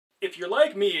If you're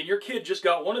like me and your kid just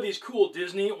got one of these cool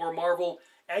Disney or Marvel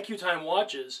Accutime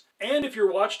watches, and if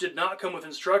your watch did not come with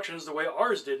instructions the way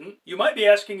ours didn't, you might be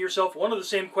asking yourself one of the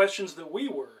same questions that we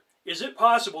were. Is it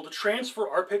possible to transfer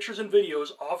our pictures and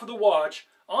videos off of the watch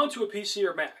onto a PC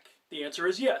or Mac? The answer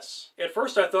is yes. At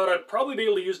first I thought I'd probably be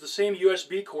able to use the same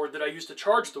USB cord that I use to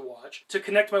charge the watch to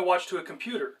connect my watch to a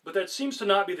computer, but that seems to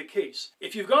not be the case.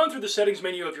 If you've gone through the settings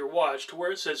menu of your watch to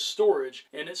where it says storage,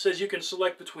 and it says you can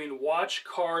select between watch,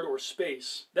 card, or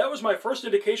space, that was my first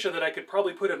indication that I could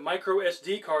probably put a micro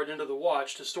SD card into the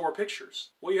watch to store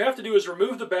pictures. What you have to do is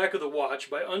remove the back of the watch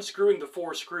by unscrewing the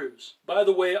 4 screws. By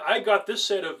the way, I got this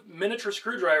set of miniature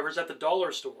screwdrivers at the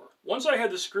dollar store. Once I had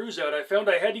the screws out, I found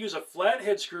I had to use a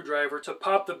flathead screwdriver to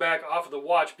pop the back off of the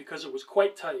watch because it was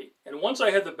quite tight. And once I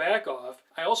had the back off,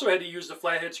 I also had to use the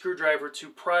flathead screwdriver to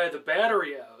pry the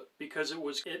battery out because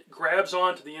it grabs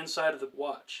onto the inside of the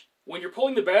watch. When you're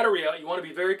pulling the battery out, you want to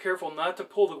be very careful not to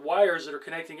pull the wires that are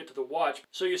connecting it to the watch.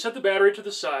 So you set the battery to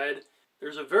the side.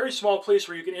 There's a very small place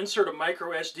where you can insert a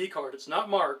micro SD card. It's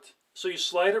not marked. So you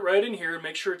slide it right in here and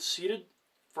make sure it's seated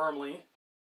firmly.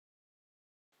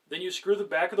 Then you screw the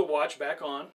back of the watch back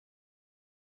on.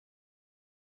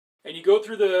 And you go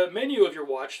through the menu of your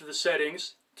watch to the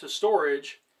settings, to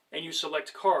storage, and you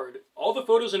select card. All the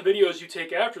photos and videos you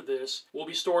take after this will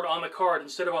be stored on the card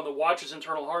instead of on the watch's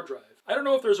internal hard drive. I don't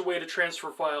know if there's a way to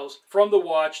transfer files from the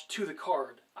watch to the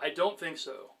card. I don't think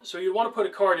so. So you want to put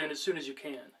a card in as soon as you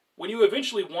can. When you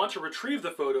eventually want to retrieve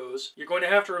the photos, you're going to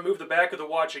have to remove the back of the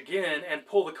watch again and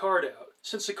pull the card out.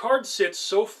 Since the card sits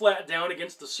so flat down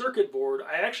against the circuit board,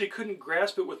 I actually couldn't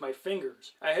grasp it with my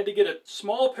fingers. I had to get a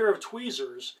small pair of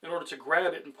tweezers in order to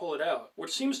grab it and pull it out,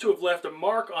 which seems to have left a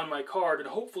mark on my card and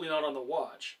hopefully not on the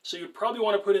watch. So you'd probably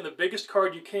want to put in the biggest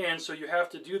card you can, so you have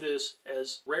to do this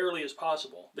as rarely as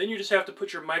possible. Then you just have to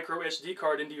put your micro SD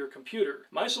card into your computer.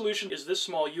 My solution is this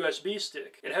small USB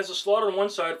stick. It has a slot on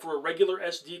one side for a regular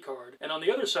SD card, and on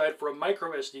the other side for a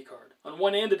micro SD card. On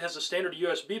one end it has a standard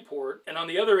USB port, and on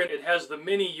the other end it has the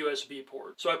mini USB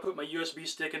port. So I put my USB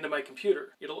stick into my computer.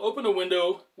 It'll open a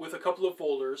window with a couple of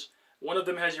folders. One of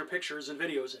them has your pictures and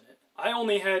videos in it. I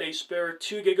only had a spare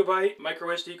 2 GB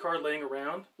micro SD card laying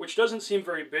around, which doesn't seem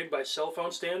very big by cell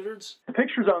phone standards. The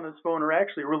pictures on this phone are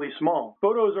actually really small.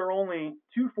 Photos are only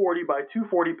 240 by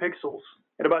 240 pixels.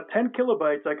 At about 10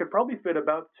 kilobytes, I could probably fit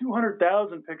about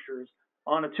 200,000 pictures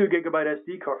on a 2 GB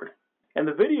SD card. And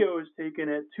the video is taken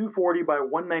at 240 by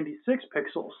 196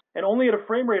 pixels, and only at a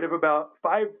frame rate of about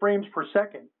 5 frames per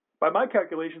second. By my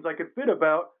calculations, I could fit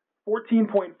about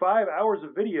 14.5 hours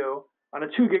of video on a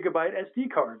 2 GB SD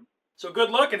card. So good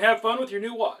luck and have fun with your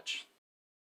new watch.